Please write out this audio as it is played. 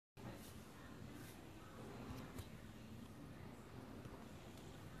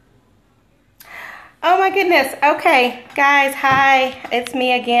my goodness. Okay, guys, hi. It's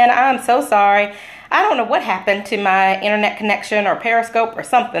me again. I'm so sorry. I don't know what happened to my internet connection or Periscope or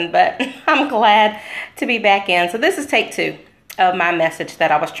something, but I'm glad to be back in. So this is take 2 of my message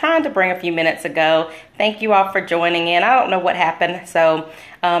that I was trying to bring a few minutes ago. Thank you all for joining in. I don't know what happened. So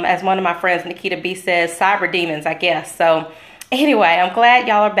as one of my friends, Nikita B, says, cyber demons, I guess. So anyway, I'm glad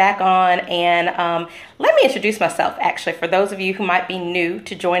y'all are back on, and let me introduce myself, actually, for those of you who might be new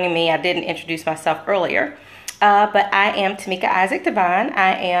to joining me. I didn't introduce myself earlier, but I am Tameika Isaac Devine.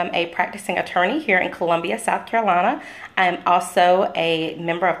 I am a practicing attorney here in Columbia, South Carolina. I'm also a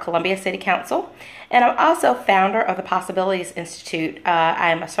member of Columbia City Council, and I'm also founder of the Possibilities Institute.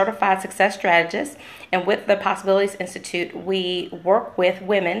 I am a certified success strategist, and with the Possibilities Institute, we work with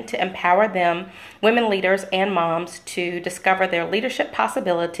women to empower them, women leaders and moms, to discover their leadership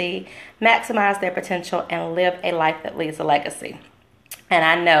possibility, maximize their potential, and live a life that leaves a legacy. And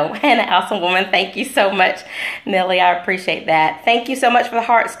I know, and an awesome woman. Thank you so much, Millie. I appreciate that. Thank you so much for the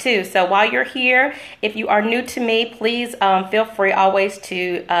hearts, too. So while you're here, if you are new to me, please feel free always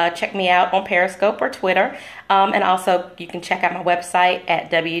to check me out on Periscope or Twitter. And also, you can check out my website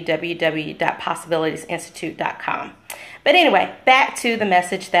at www.possibilitiesinstitute.com. But anyway, back to the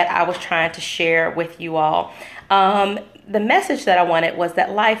message that I was trying to share with you all. The message that I wanted was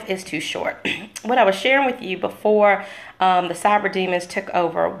that life is too short. What I was sharing with you before the cyber demons took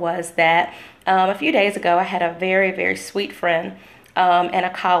over was that a few days ago I had a very, very sweet friend and a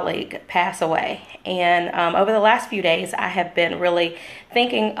colleague pass away. And over the last few days, I have been really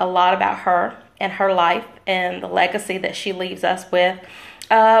thinking a lot about her and her life and the legacy that she leaves us with.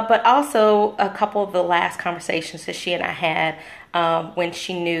 But also a couple of the last conversations that she and I had when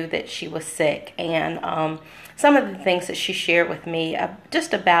she knew that she was sick, and some of the things that she shared with me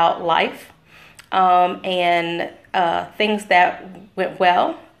just about life, and things that went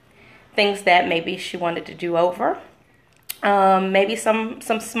well, things that maybe she wanted to do over, maybe some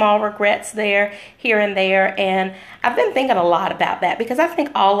small regrets here and there. And I've been thinking a lot about that, because I think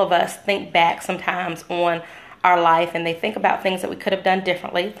all of us think back sometimes on our life, and they think about things that we could have done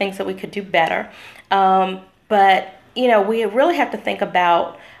differently, things that we could do better. But you know, we really have to think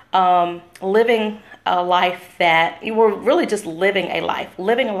about living a life that we're really just living a life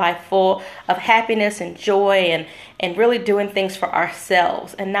full of happiness and joy, and really doing things for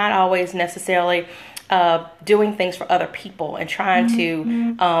ourselves, and not always necessarily doing things for other people and trying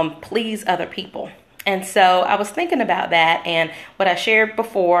to please other people. And so I was thinking about that, and what I shared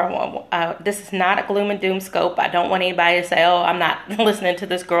before, this is not a gloom and doom scope. I don't want anybody to say, oh, I'm not listening to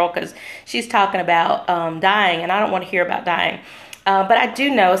this girl because she's talking about dying, and I don't want to hear about dying. But I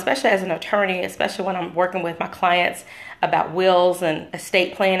do know, especially as an attorney, especially when I'm working with my clients about wills and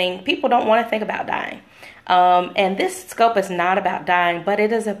estate planning, people don't want to think about dying. And this scope is not about dying, but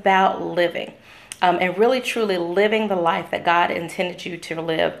it is about living. And really truly living the life that God intended you to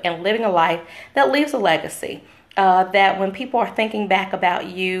live, and living a life that leaves a legacy. That when people are thinking back about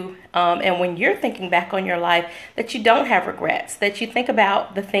you, and when you're thinking back on your life, that you don't have regrets, that you think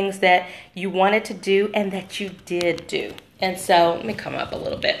about the things that you wanted to do and that you did do. And so let me come up a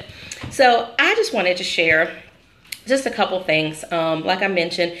little bit. So I just wanted to share just a couple things. Like I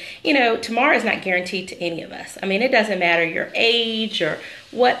mentioned, you know, tomorrow is not guaranteed to any of us. I mean, it doesn't matter your age or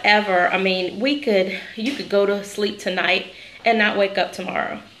whatever. I mean, you could go to sleep tonight and not wake up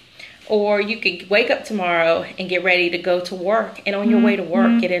tomorrow. Or you could wake up tomorrow and get ready to go to work, and on your way to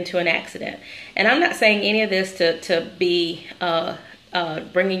work, get into an accident. And I'm not saying any of this to be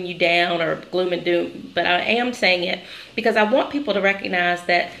bringing you down or gloom and doom, but I am saying it because I want people to recognize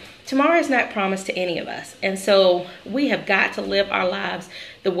that tomorrow is not promised to any of us. And so we have got to live our lives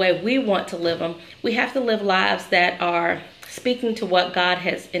the way we want to live them. We have to live lives that are speaking to what God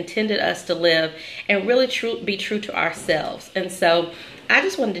has intended us to live, and really be true to ourselves. And so I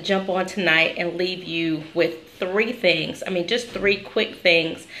just wanted to jump on tonight and leave you with 3 things. I mean, just 3 quick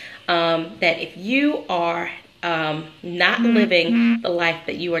things that if you are not living the life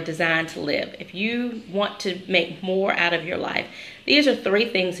that you are designed to live, if you want to make more out of your life, these are 3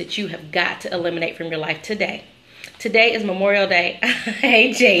 things that you have got to eliminate from your life today. Today is Memorial Day.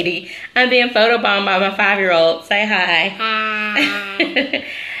 Hey, JD. I'm being photobombed by my 5-year-old. Say hi. Hi.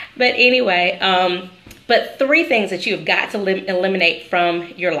 But anyway, but 3 things that you have got to eliminate from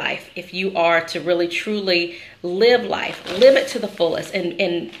your life if you are to really, truly live life. Live it to the fullest,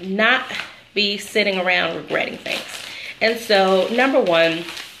 and not be sitting around regretting things. And so, number 1,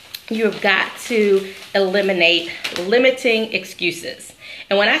 you have got to eliminate limiting excuses.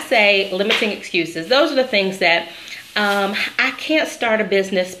 And when I say limiting excuses, those are the things that I can't start a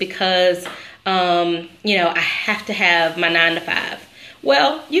business because, you know, I have to have my 9 to 5.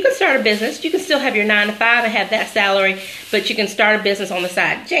 Well, you can start a business. You can still have your 9 to 5 and have that salary, but you can start a business on the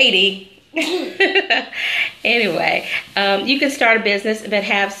side. JD. Anyway, you can start a business but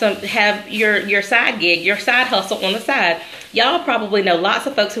have your side gig, your side hustle on the side. Y'all probably know lots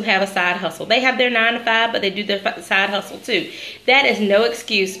of folks who have a side hustle. They have their 9 to 5, but they do their side hustle too. That is no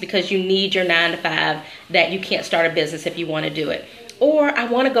excuse because you need your 9 to 5 that you can't start a business if you want to do it. Or I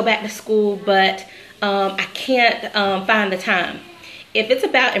want to go back to school, but I can't find the time. If it's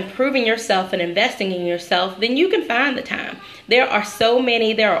about improving yourself and investing in yourself, then you can find the time. There are so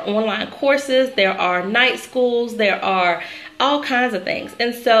many. There are online courses. There are night schools. There are all kinds of things.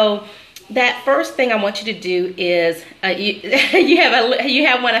 And so that first thing I want you to do is you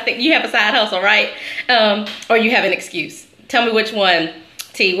have one. I think you have a side hustle, right? Or you have an excuse. Tell me which one.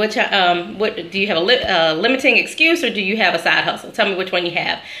 T, what do you have a limiting excuse or do you have a side hustle? Tell me which one you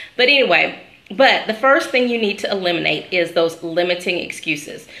have. But anyway. But the first thing you need to eliminate is those limiting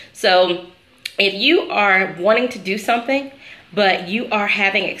excuses. So if you are wanting to do something, but you are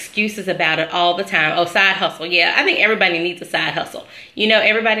having excuses about it all the time. Oh, side hustle. Yeah, I think everybody needs a side hustle. You know,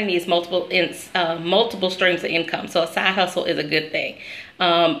 everybody needs multiple streams of income. So a side hustle is a good thing.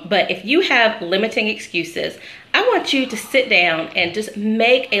 But if you have limiting excuses, I want you to sit down and just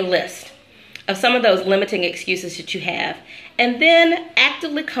make a list of some of those limiting excuses that you have. And then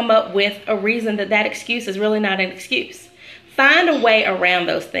actively come up with a reason that that excuse is really not an excuse. Find a way around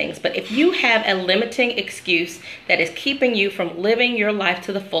those things. But if you have a limiting excuse that is keeping you from living your life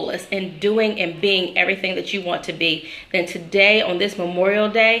to the fullest and doing and being everything that you want to be, then today on this Memorial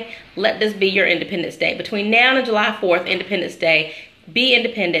Day, let this be your Independence Day. Between now and July 4th, Independence Day, be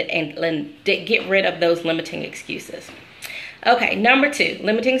independent and get rid of those limiting excuses. Okay, number 2,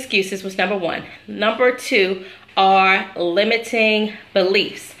 limiting excuses was number 1. Number 2 are limiting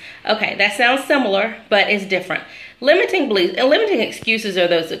beliefs. Okay, that sounds similar, but it's different. Limiting beliefs and limiting excuses are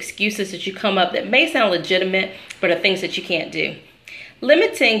those excuses that you come up that may sound legitimate, but are things that you can't do.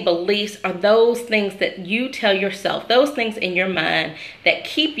 Limiting beliefs are those things that you tell yourself, those things in your mind that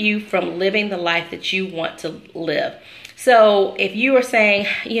keep you from living the life that you want to live. So if you are saying,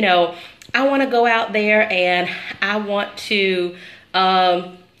 you know, I want to go out there and I want to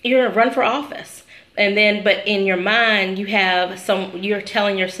run for office. And then, but in your mind, you're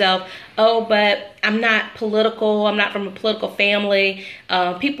telling yourself, oh, but I'm not political. I'm not from a political family.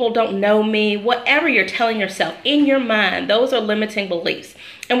 People don't know me. Whatever you're telling yourself in your mind, those are limiting beliefs.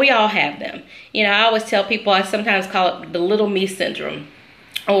 And we all have them. You know, I always tell people, I sometimes call it the little me syndrome.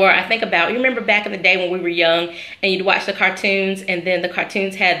 Or I think about, you remember back in the day when we were young and you'd watch the cartoons and then the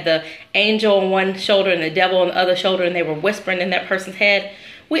cartoons had the angel on one shoulder and the devil on the other shoulder and they were whispering in that person's head.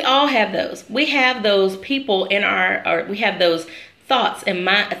 We all have those. We have those people we have those thoughts and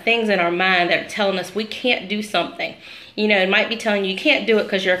things in our mind that are telling us we can't do something. You know, it might be telling you can't do it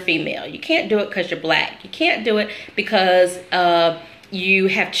because you're a female. You can't do it because you're black. You can't do it because you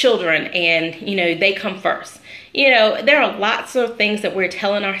have children and, you know, they come first. You know, there are lots of things that we're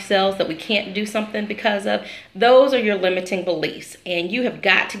telling ourselves that we can't do something because of. Those are your limiting beliefs, and you have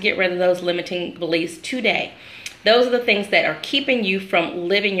got to get rid of those limiting beliefs today. Those are the things that are keeping you from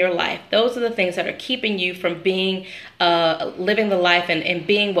living your life. Those are the things that are keeping you from being, living the life and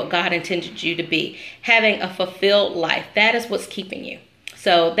being what God intended you to be. Having a fulfilled life. That is what's keeping you.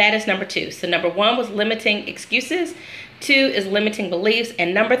 So that is number 2. So number 1 was limiting excuses. 2 is limiting beliefs.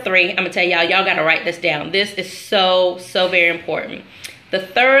 And number 3, I'm going to tell y'all got to write this down. This is so very important. The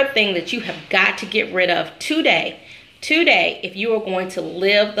third thing that you have got to get rid of today, if you are going to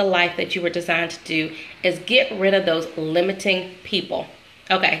live the life that you were designed to do, is get rid of those limiting people.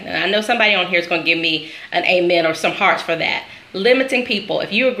 Okay, and I know somebody on here is going to give me an amen or some hearts for that. Limiting people.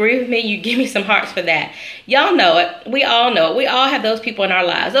 If you agree with me, you give me some hearts for that. Y'all know it. We all know it. We all have those people in our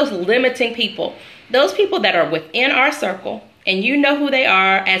lives. Those limiting people. Those people that are within our circle, and you know who they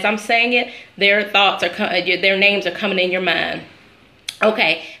are. As I'm saying it, their thoughts are their names are coming in your mind.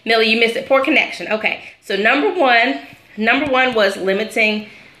 Okay, Millie, you missed it. Poor connection. Okay, so number one was limiting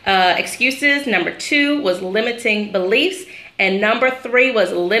excuses. Number 2 was limiting beliefs. And number 3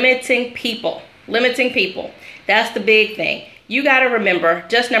 was limiting people. Limiting people. That's the big thing. You got to remember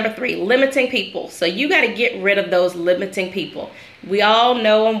just number 3, limiting people. So you got to get rid of those limiting people. We all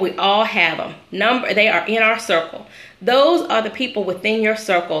know them. We all have them. They are in our circle. Those are the people within your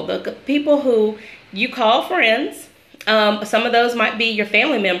circle. The people who you call friends. Some of those might be your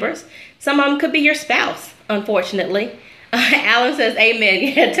family members. Some of them could be your spouse, unfortunately. Alan says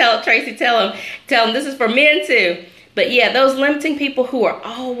amen. Yeah, tell him this is for men too. But yeah, those limiting people who are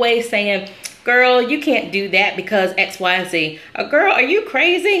always saying, girl, you can't do that because X, Y, and Z. Girl, are you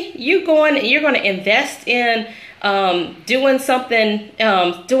crazy? You're going to invest in doing something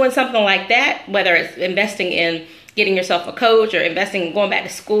like that, whether it's investing in getting yourself a coach or investing in going back to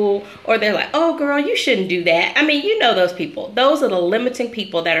school, or they're like, oh girl, you shouldn't do that. I mean, you know those people. Those are the limiting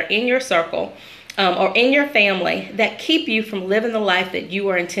people that are in your circle or in your family that keep you from living the life that you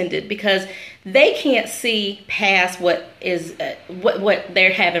are intended, because they can't see past what is what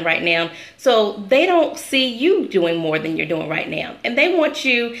they're having right now. So they don't see you doing more than you're doing right now. And they want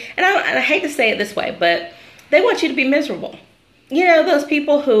you, and I hate to say it this way, but they want you to be miserable. You know, those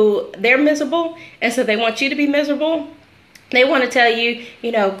people who they're miserable, and so they want you to be miserable. They want to tell you,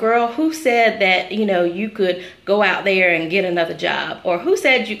 you know, girl, who said that, you know, you could go out there and get another job? Or who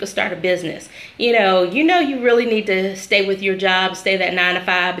said you could start a business? You really need to stay with your job, stay that 9 to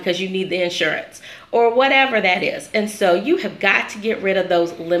 5 because you need the insurance or whatever that is. And so you have got to get rid of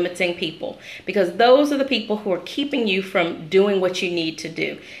those limiting people, because those are the people who are keeping you from doing what you need to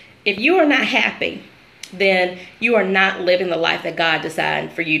do. If you are not happy, then you are not living the life that God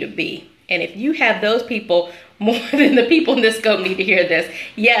designed for you to be. And if you have those people, more than the people in this scope need to hear this.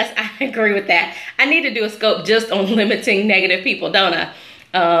 Yes, I agree with that. I need to do a scope just on limiting negative people, don't I?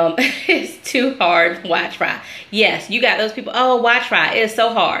 It's too hard. Why try? Yes, you got those people. Oh, why try? It's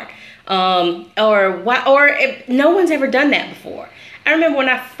so hard. No one's ever done that before. I remember when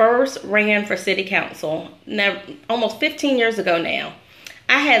I first ran for city council, now almost 15 years ago now,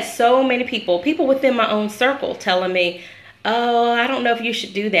 I had so many people within my own circle telling me, oh, I don't know if you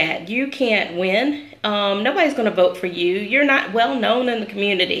should do that. You can't win. Nobody's going to vote for you. You're not well known in the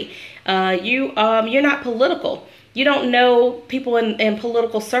community. You're not political. You don't know people in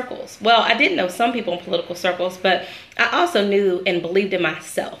political circles. Well, I did know some people in political circles, but I also knew and believed in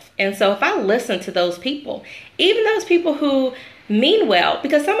myself. And so if I listen to those people, even those people who mean well,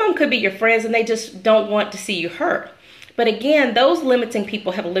 because some of them could be your friends and they just don't want to see you hurt. But again, those limiting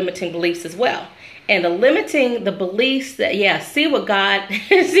people have limiting beliefs as well. And the beliefs that, see what God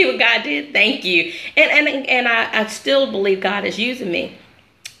did. Thank you. And I still believe God is using me.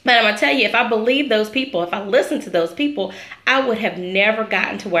 But I'm going to tell you, if I believe those people, if I listened to those people, I would have never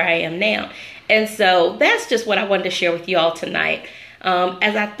gotten to where I am now. And so that's just what I wanted to share with you all tonight.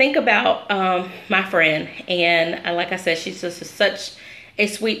 As I think about my friend, and like I said, she's just such a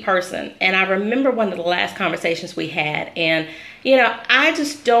sweet person. And I remember one of the last conversations we had, and I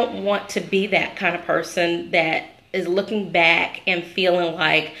just don't want to be that kind of person that is looking back and feeling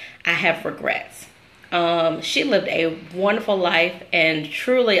like I have regrets. She lived a wonderful life, and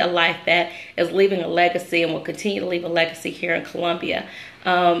truly a life that is leaving a legacy and will continue to leave a legacy here in Columbia.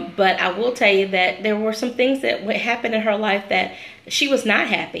 But I will tell you that there were some things that happened in her life that she was not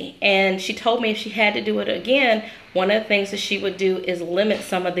happy. And she told me if she had to do it again, one of the things that she would do is limit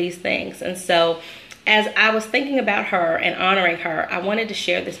some of these things. And so as I was thinking about her and honoring her, I wanted to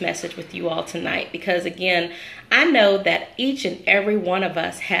share this message with you all tonight, because again, I know that each and every one of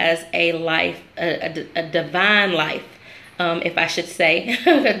us has a life, a divine life, if I should say,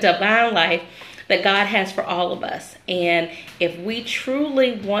 a divine life that God has for all of us. And if we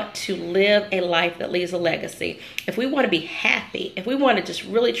truly want to live a life that leaves a legacy, if we want to be happy, if we want to just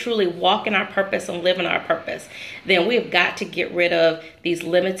really truly walk in our purpose and live in our purpose, then we've got to get rid of these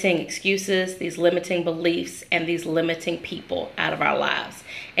limiting excuses, these limiting beliefs, and these limiting people out of our lives.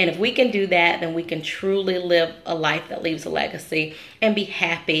 And if we can do that, then we can truly live a life that leaves a legacy and be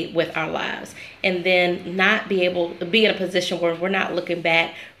happy with our lives. And then not be able to be in a position where we're not looking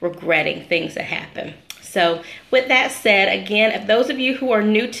back, regretting things that happen. So with that said, again, if those of you who are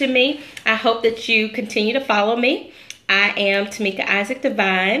new to me, I hope that you continue to follow me. I am Tameika Isaac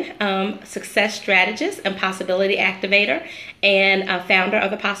Divine, success strategist and possibility activator, and founder of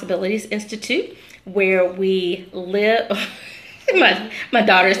the Possibilities Institute, where we live. My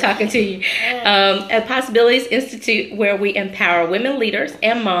daughter is talking to you. At Possibilities Institute, where we empower women leaders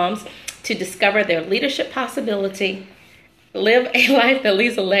and moms to discover their leadership possibility, live a life that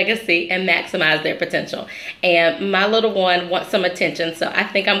leaves a legacy, and maximize their potential. And my little one wants some attention, so I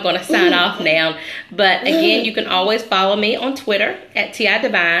think I'm going to sign off now. But again, you can always follow me on Twitter at TI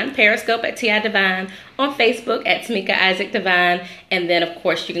Divine, Periscope at TI Divine, on Facebook at Tameika Isaac Divine, and then of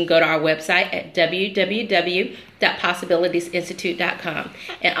course you can go to our website at www.possibilitiesinstitute.com.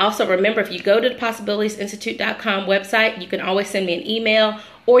 And also remember, if you go to the possibilitiesinstitute.com website, you can always send me an email,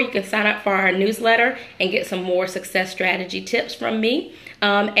 or you can sign up for our newsletter and get some more success strategy tips from me.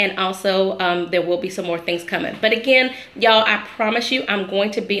 And also there will be some more things coming. But again, y'all, I promise you I'm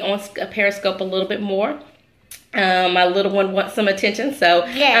going to be on Periscope a little bit more. My little one wants some attention, so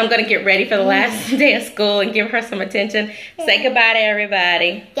I'm going to get ready for the last day of school and give her some attention. Say goodbye to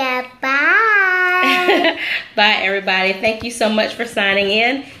everybody. Goodbye. Bye, everybody. Thank you so much for signing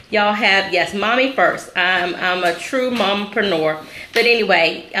in. Y'all have, yes, mommy first. I'm a true mompreneur. But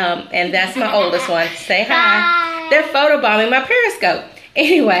anyway, and that's my oldest one. Say hi. They're photobombing my Periscope.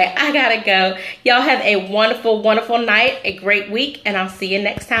 Anyway, I gotta go. Y'all have a wonderful, wonderful night, a great week, and I'll see you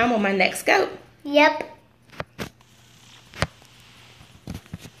next time on my next scope. Yep.